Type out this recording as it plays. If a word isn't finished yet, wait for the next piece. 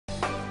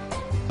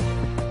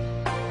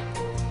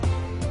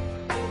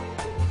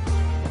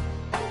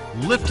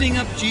lifting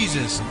up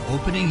Jesus and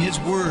opening His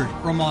Word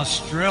from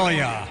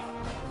Australia,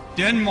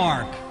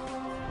 Denmark,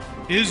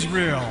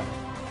 Israel,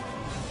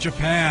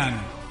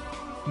 Japan,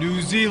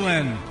 New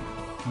Zealand,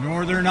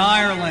 Northern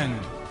Ireland,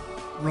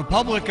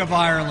 Republic of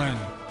Ireland,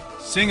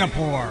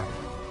 Singapore,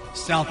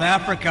 South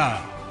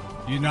Africa,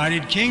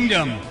 United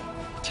Kingdom,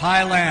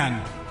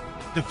 Thailand,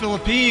 the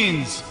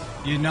Philippines,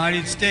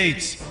 United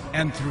States,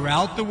 and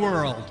throughout the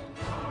world.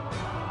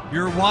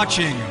 You're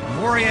watching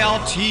Moriel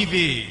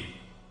TV.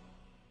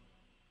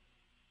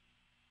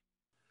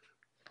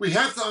 We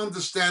have to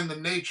understand the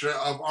nature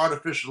of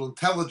artificial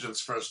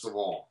intelligence, first of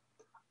all.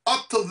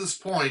 Up till this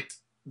point,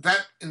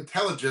 that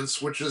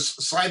intelligence, which is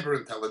cyber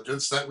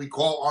intelligence that we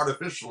call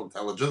artificial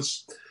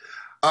intelligence,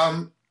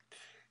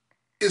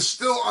 is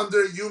still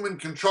under human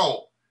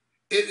control.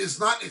 It is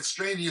not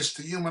extraneous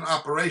to human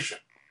operation.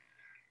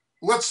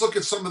 Let's look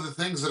at some of the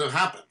things that have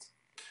happened.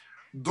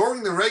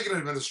 During the Reagan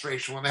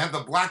administration, when they had the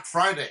Black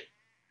Friday,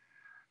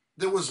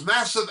 there was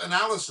massive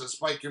analysis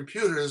by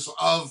computers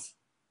of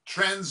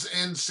trends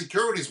in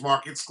securities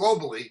markets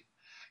globally,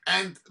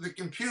 and the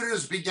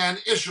computers began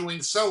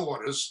issuing sell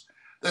orders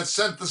that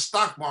sent the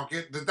stock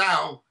market, the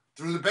Dow,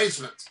 through the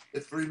basement.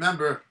 If you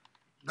remember,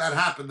 that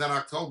happened in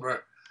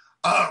October,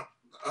 I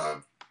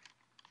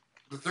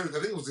think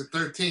it was the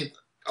 13th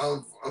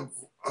of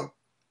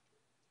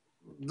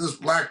this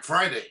Black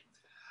Friday.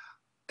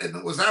 And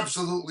it was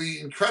absolutely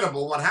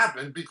incredible what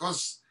happened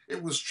because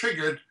it was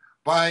triggered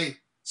by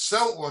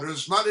sell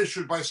orders not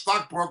issued by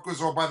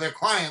stockbrokers or by their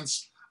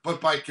clients,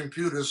 but by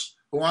computers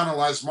who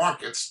analyze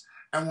markets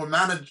and were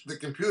managed. The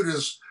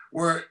computers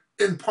were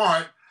in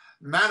part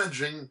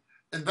managing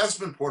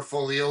investment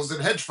portfolios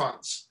and hedge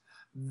funds.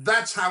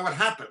 That's how it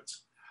happened.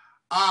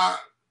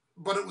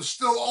 But it was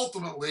still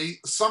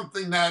ultimately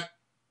something that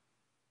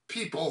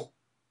people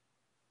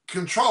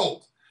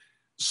controlled,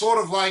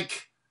 sort of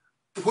like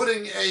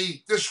putting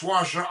a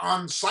dishwasher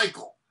on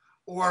cycle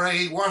or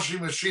a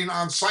washing machine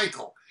on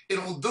cycle.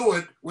 It'll do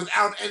it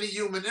without any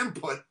human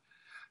input,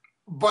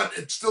 but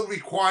it still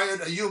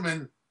required a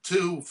human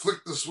to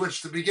flick the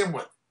switch to begin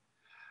with.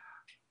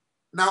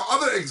 Now,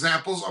 other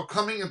examples are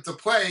coming into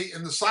play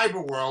in the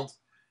cyber world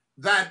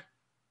that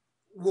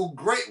will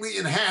greatly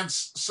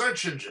enhance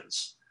search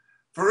engines.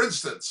 For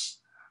instance,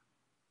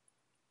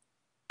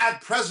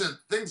 at present,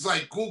 things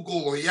like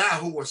Google or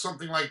Yahoo or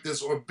something like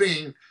this or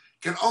Bing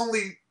can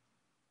only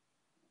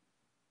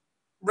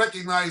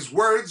recognize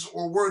words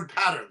or word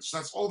patterns.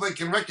 That's all they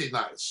can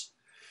recognize.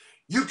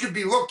 You could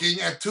be looking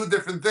at two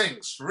different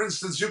things. For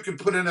instance, you could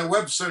put in a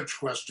web search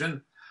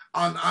question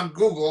on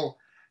Google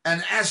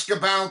and ask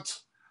about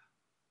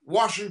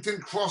Washington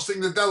crossing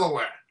the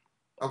Delaware,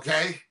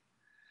 okay?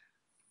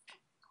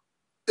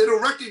 It'll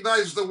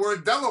recognize the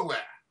word Delaware.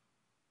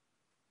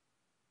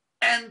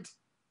 And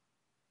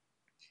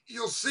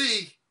you'll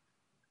see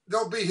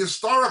there'll be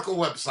historical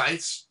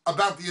websites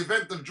about the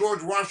event of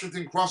George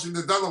Washington crossing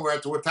the Delaware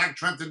to attack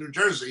Trenton, New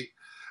Jersey,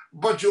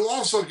 but you'll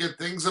also get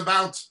things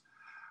about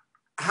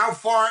how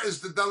far is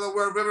the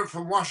Delaware River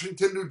from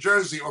Washington, New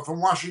Jersey, or from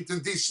Washington,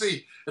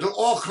 D.C. It'll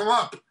all come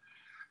up.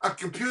 A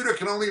computer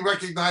can only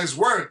recognize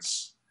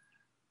words.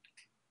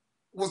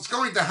 What's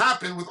going to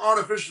happen with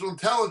artificial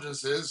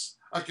intelligence is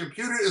a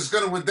computer is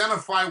going to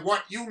identify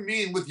what you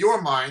mean with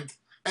your mind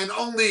and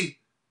only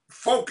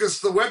focus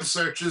the web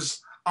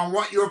searches on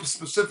what you're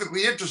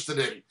specifically interested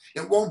in.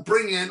 It won't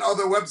bring in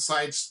other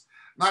websites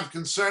not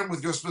concerned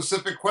with your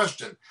specific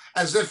question,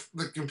 as if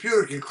the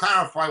computer can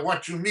clarify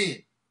what you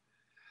mean.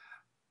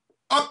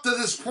 Up to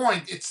this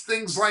point, it's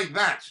things like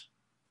that.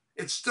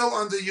 It's still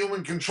under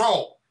human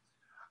control.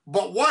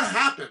 But what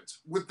happened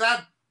with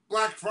that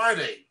Black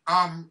Friday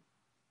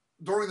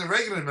during the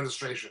Reagan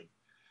administration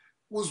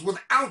was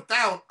without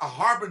doubt a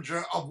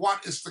harbinger of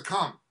what is to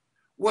come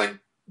when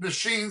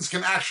machines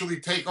can actually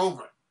take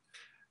over.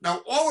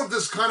 Now, all of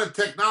this kind of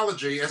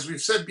technology, as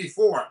we've said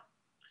before,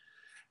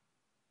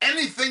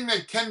 anything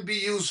that can be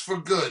used for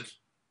good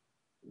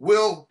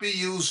will be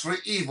used for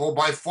evil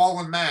by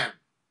fallen man.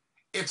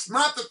 It's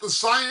not that the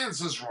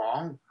science is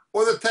wrong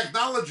or the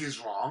technology is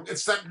wrong.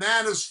 It's that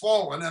man is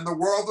fallen and the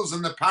world is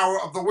in the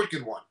power of the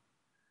wicked one.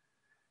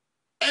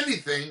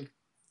 Anything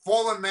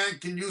fallen man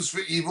can use for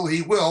evil,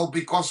 he will,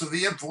 because of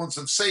the influence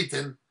of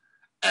Satan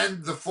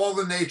and the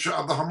fallen nature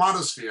of the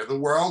Hermatosphere, the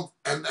world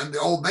and the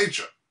old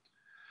nature.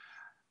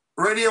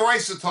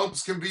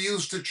 Radioisotopes can be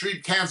used to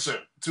treat cancer,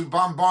 to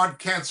bombard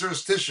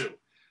cancerous tissue.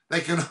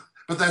 They can,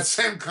 but that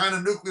same kind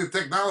of nuclear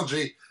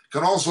technology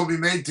can also be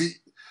made to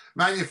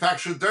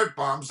manufacture dirt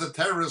bombs that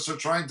terrorists are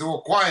trying to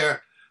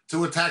acquire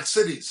to attack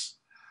cities.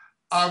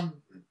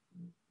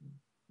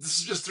 This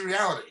is just the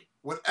reality.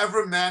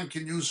 Whatever man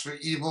can use for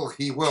evil,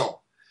 he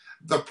will.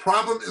 The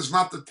problem is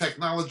not the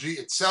technology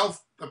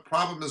itself. The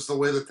problem is the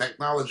way the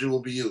technology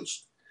will be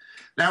used.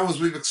 Now, as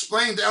we've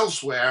explained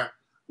elsewhere,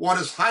 what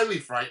is highly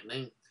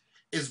frightening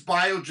is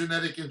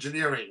biogenetic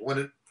engineering when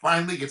it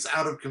finally gets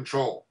out of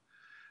control.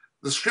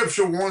 The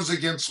scripture warns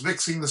against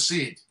mixing the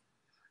seed.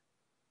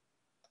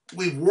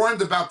 We've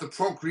warned about the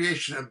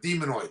procreation of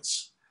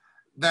demonoids.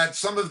 that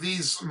some of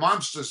these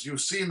monsters you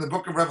see in the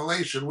book of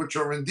Revelation, which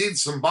are indeed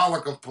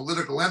symbolic of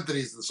political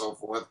entities and so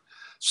forth,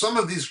 some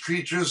of these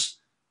creatures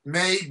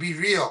may be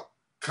real,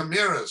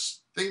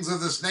 chimeras, things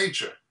of this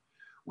nature.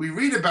 We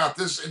read about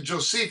this in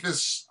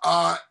Josephus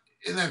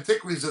in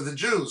Antiquities of the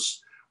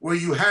Jews, where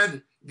you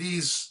had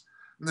these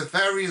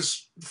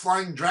nefarious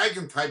flying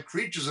dragon type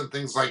creatures and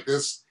things like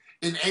this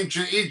in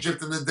ancient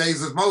Egypt in the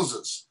days of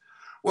Moses.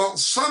 Well,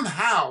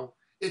 somehow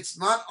it's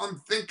not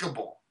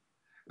unthinkable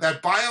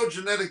that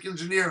biogenetic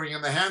engineering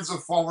in the hands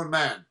of fallen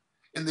man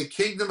in the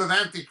kingdom of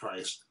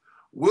Antichrist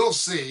will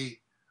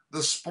see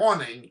the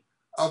spawning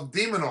of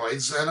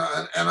demonoids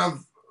and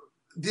of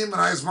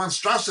demonized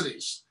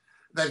monstrosities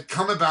that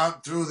come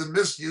about through the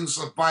misuse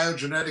of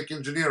biogenetic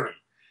engineering.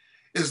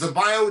 Is the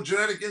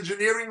biogenetic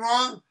engineering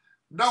wrong?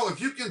 No,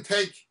 if you can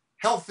take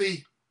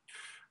healthy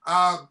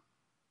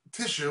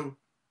tissue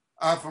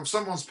from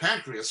someone's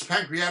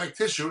pancreatic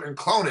tissue, and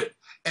clone it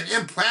and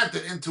implant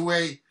it into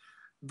a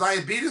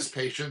diabetes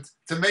patient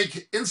to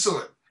make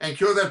insulin and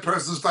cure that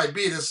person's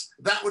diabetes,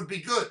 that would be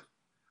good.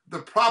 The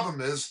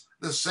problem is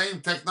the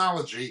same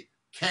technology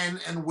can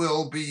and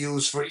will be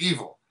used for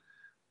evil,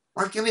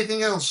 like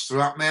anything else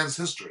throughout man's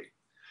history.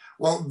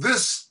 Well,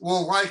 this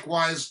will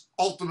likewise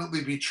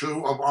ultimately be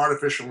true of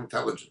artificial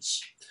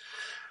intelligence.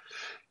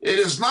 It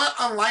is not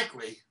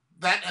unlikely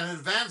that an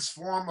advanced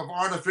form of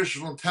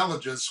artificial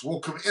intelligence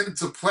will come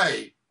into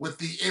play with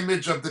the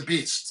image of the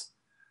beast.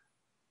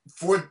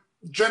 For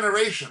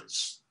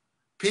generations,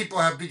 people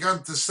have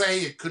begun to say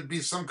it could be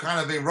some kind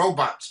of a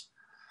robot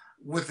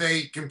with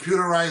a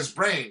computerized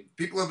brain.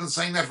 People have been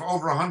saying that for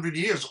over 100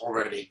 years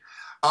already.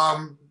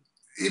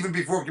 Even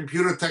before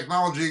computer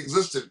technology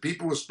existed,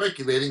 people were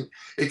speculating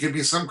it could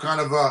be some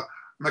kind of a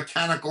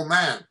mechanical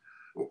man.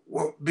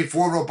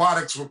 Before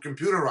robotics were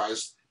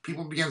computerized,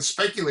 people began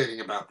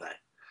speculating about that.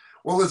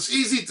 Well, it's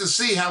easy to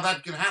see how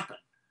that can happen.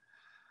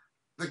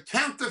 The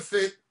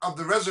counterfeit of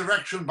the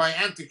resurrection by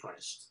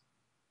Antichrist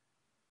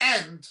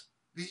and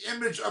the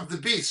image of the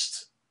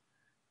beast,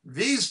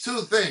 these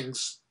two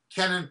things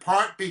can in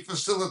part be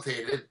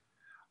facilitated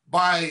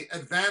by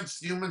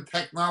advanced human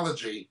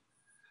technology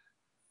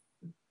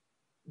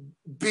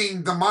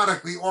being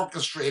demonically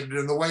orchestrated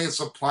in the way it's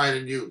applied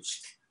and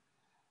used.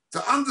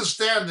 To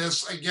understand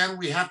this, again,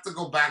 we have to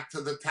go back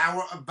to the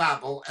Tower of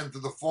Babel and to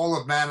the fall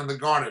of man in the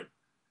garden.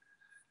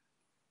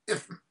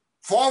 If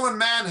fallen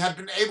man had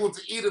been able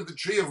to eat of the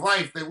tree of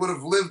life, they would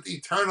have lived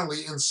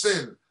eternally in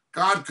sin.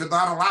 God could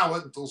not allow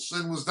it until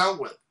sin was dealt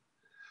with.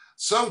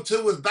 So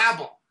too with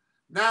Babel.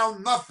 Now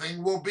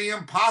nothing will be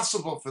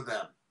impossible for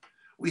them.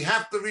 We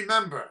have to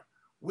remember,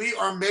 we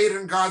are made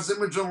in God's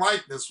image and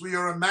likeness. We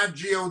are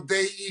Imago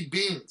Dei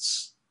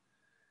beings.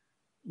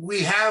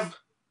 We have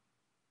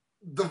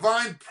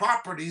divine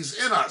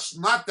properties in us.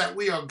 Not that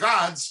we are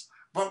gods,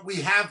 but we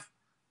have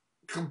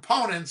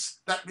components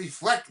that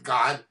reflect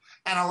God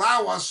and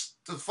allow us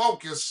to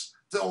focus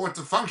or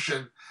to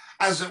function,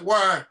 as it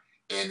were,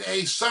 in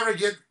a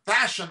surrogate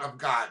fashion of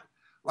God.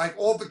 Like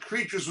all the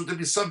creatures were to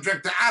be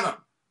subject to Adam.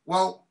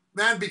 Well,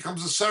 man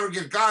becomes a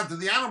surrogate God to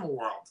the animal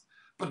world.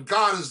 But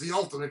God is the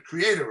ultimate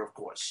creator, of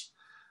course.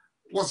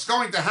 What's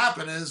going to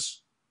happen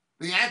is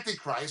the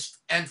Antichrist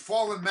and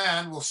fallen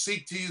man will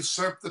seek to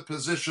usurp the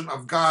position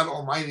of God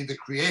Almighty, the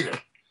creator.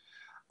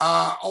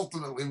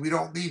 Ultimately, we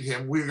don't need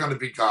him. We're going to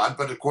be God,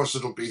 but of course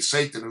it'll be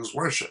Satan who's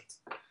worshipped.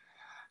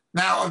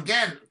 Now,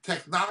 again,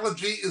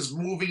 technology is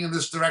moving in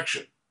this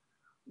direction.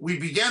 We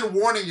began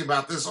warning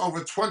about this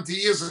over 20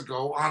 years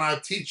ago on our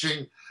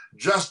teaching,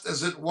 Just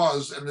as it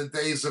was in the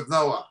days of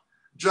Noah.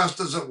 Just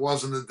as it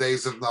was in the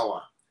days of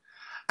Noah.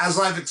 As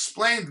I've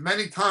explained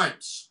many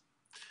times,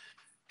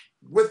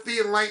 with the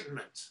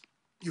Enlightenment,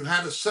 you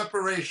had a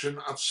separation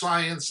of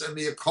science and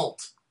the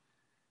occult.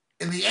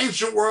 In the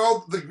ancient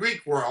world, the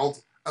Greek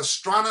world,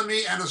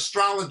 astronomy and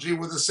astrology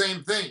were the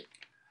same thing.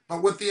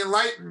 But with the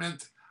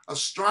Enlightenment,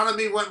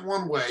 astronomy went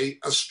one way,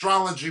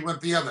 astrology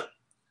went the other.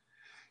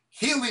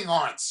 Healing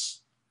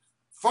arts,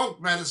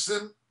 folk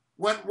medicine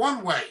went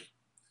one way.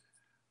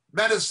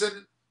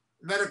 Medicine,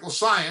 medical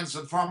science,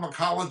 and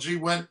pharmacology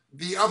went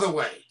the other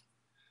way.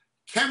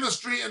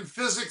 Chemistry and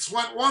physics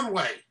went one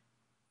way.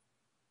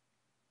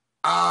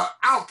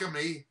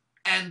 Alchemy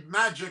and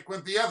magic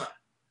went the other.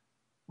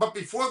 But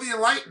before the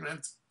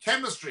Enlightenment,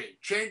 chemistry,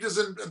 changes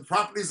in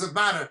properties of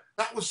matter,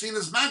 that was seen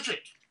as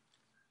magic.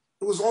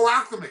 It was all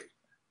alchemy.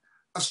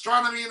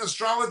 Astronomy and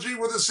astrology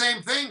were the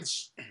same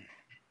things.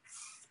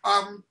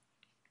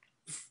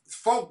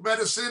 Folk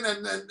medicine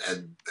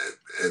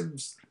and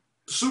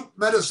soup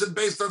medicine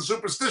based on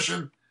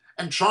superstition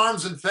and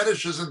charms and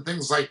fetishes and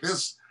things like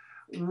this,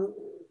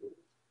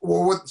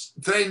 or what's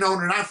today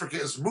known in Africa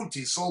as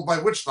muti, sold by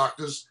witch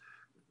doctors,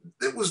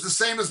 it was the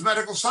same as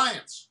medical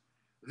science.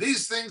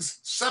 These things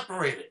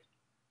separated.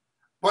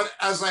 But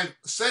as I've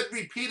said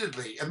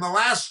repeatedly, in the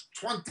last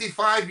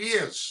 25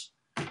 years,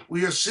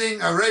 we are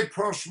seeing a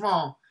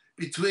rapprochement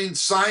between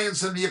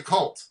science and the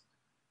occult.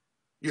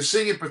 You're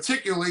seeing it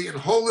particularly in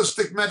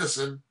holistic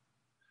medicine,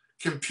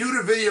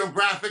 computer video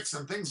graphics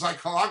and things like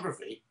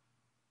holography,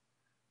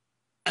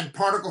 and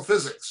particle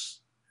physics.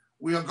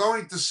 We are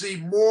going to see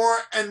more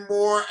and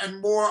more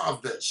and more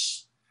of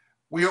this.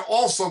 We are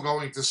also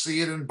going to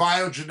see it in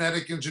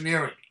biogenetic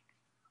engineering,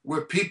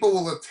 where people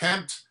will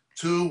attempt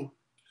to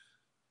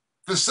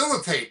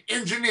facilitate,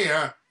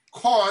 engineer,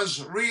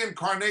 cause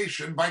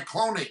reincarnation by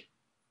cloning,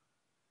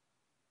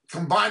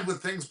 combined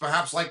with things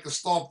perhaps like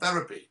gestalt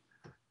therapy.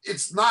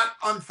 It's not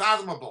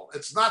unfathomable.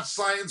 It's not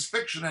science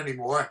fiction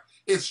anymore.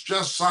 It's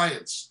just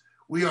science.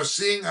 We are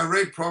seeing a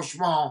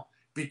rapprochement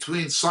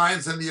between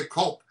science and the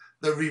occult,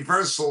 the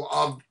reversal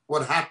of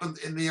what happened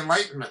in the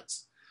Enlightenment.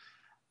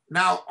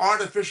 Now,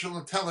 artificial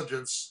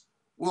intelligence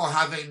will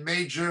have a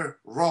major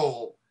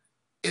role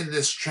in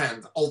this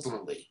trend,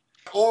 ultimately.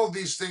 All of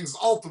these things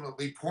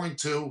ultimately point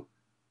to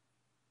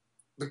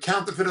the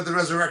counterfeit of the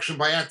resurrection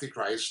by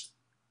Antichrist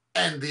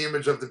and the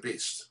image of the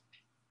beast.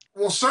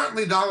 Well,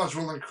 certainly knowledge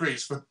will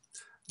increase, but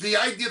the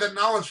idea that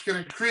knowledge can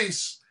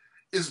increase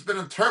has been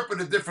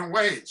interpreted different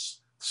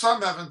ways.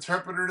 Some have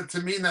interpreted it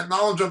to mean that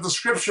knowledge of the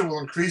scripture will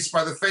increase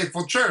by the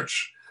faithful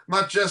church,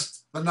 not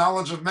just the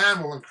knowledge of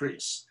man will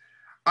increase.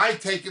 I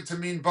take it to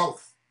mean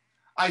both.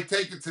 I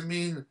take it to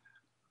mean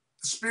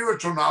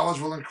spiritual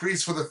knowledge will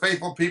increase for the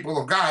faithful people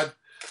of God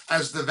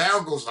as the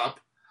veil goes up.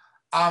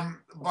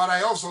 But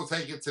I also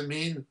take it to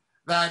mean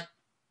that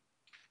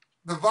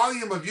the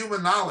volume of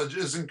human knowledge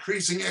is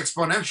increasing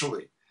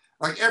exponentially.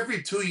 Like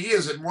every 2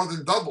 years, it more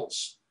than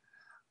doubles.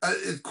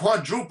 It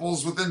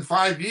quadruples within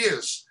 5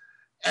 years.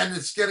 And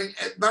it's getting,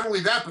 not only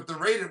that, but the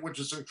rate at which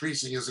it's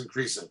increasing is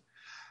increasing.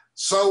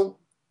 So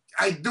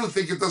I do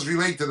think it does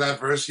relate to that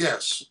verse,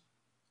 yes.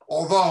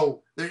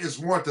 Although there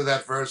is more to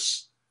that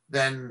verse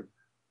than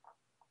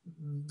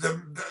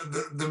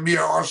the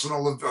mere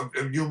arsenal of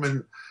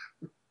human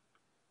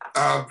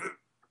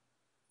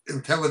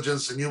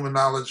intelligence and human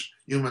knowledge,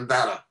 human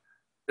data.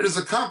 It is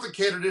a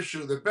complicated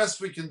issue. The best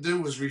we can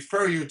do is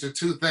refer you to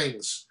two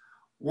things.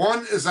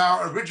 One is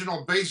our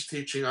original base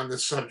teaching on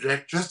this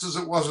subject, just as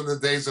it was in the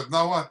days of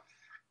Noah,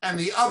 and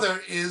the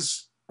other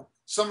is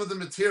some of the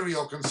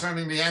material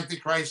concerning the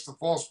Antichrist, the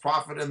false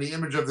prophet, and the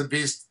image of the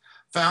beast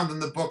found in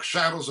the book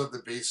Shadows of the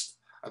Beast,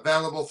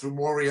 available through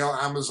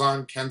Moriel,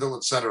 Amazon, Kindle,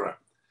 etc.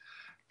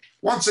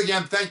 Once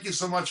again, thank you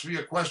so much for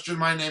your question.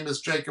 My name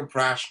is Jacob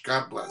Prasch.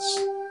 God bless.